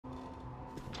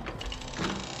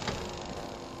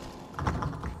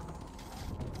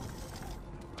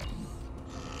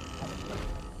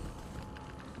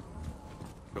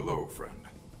girlfriend?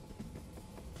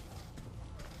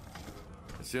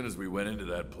 As soon as we went into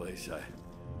that place,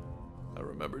 I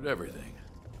remembered everything.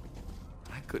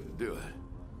 I couldn't do it.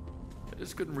 I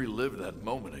just couldn't relive that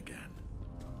moment again.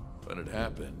 When it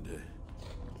happened, it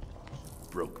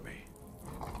broke me.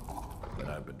 And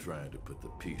I've been trying to put the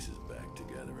pieces back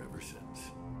together ever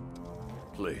since.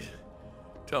 Please,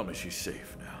 tell me she's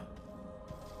safe now.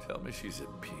 Tell me she's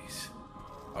at peace.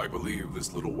 I believe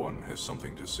this little one has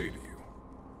something to say to you.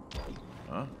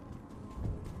 Huh?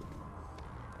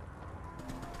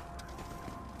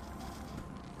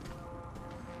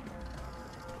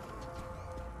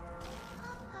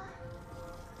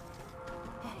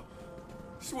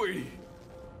 Sweetie,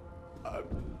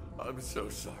 I'm so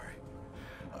sorry.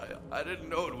 I didn't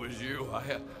know it was you.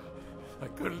 I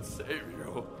couldn't save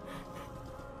you.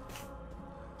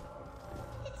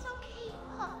 It's okay,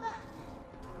 Papa.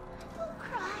 Don't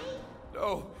cry.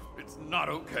 No, it's not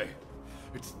okay.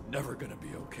 It's never gonna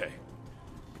be okay.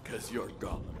 Because you're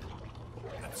gone.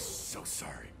 I'm so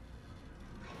sorry.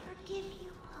 I forgive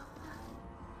you, Papa.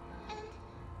 And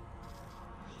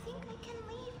I think I can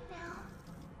leave now.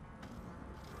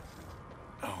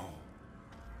 No.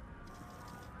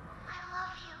 I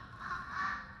love you, Papa.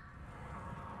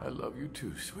 I love you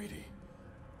too, sweetie.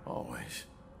 Always.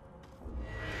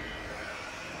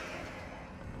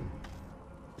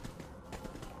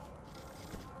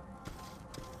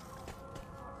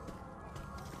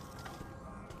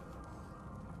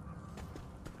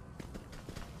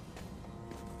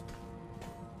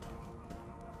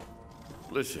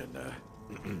 Listen,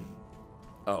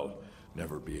 I'll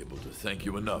never be able to thank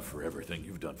you enough for everything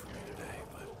you've done for me today,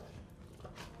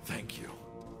 but thank you.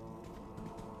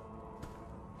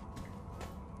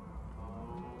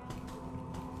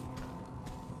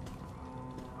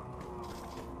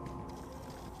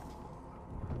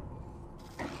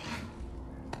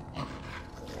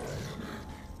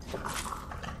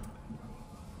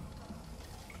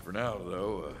 For now,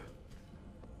 though,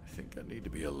 I think I need to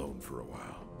be alone for a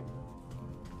while.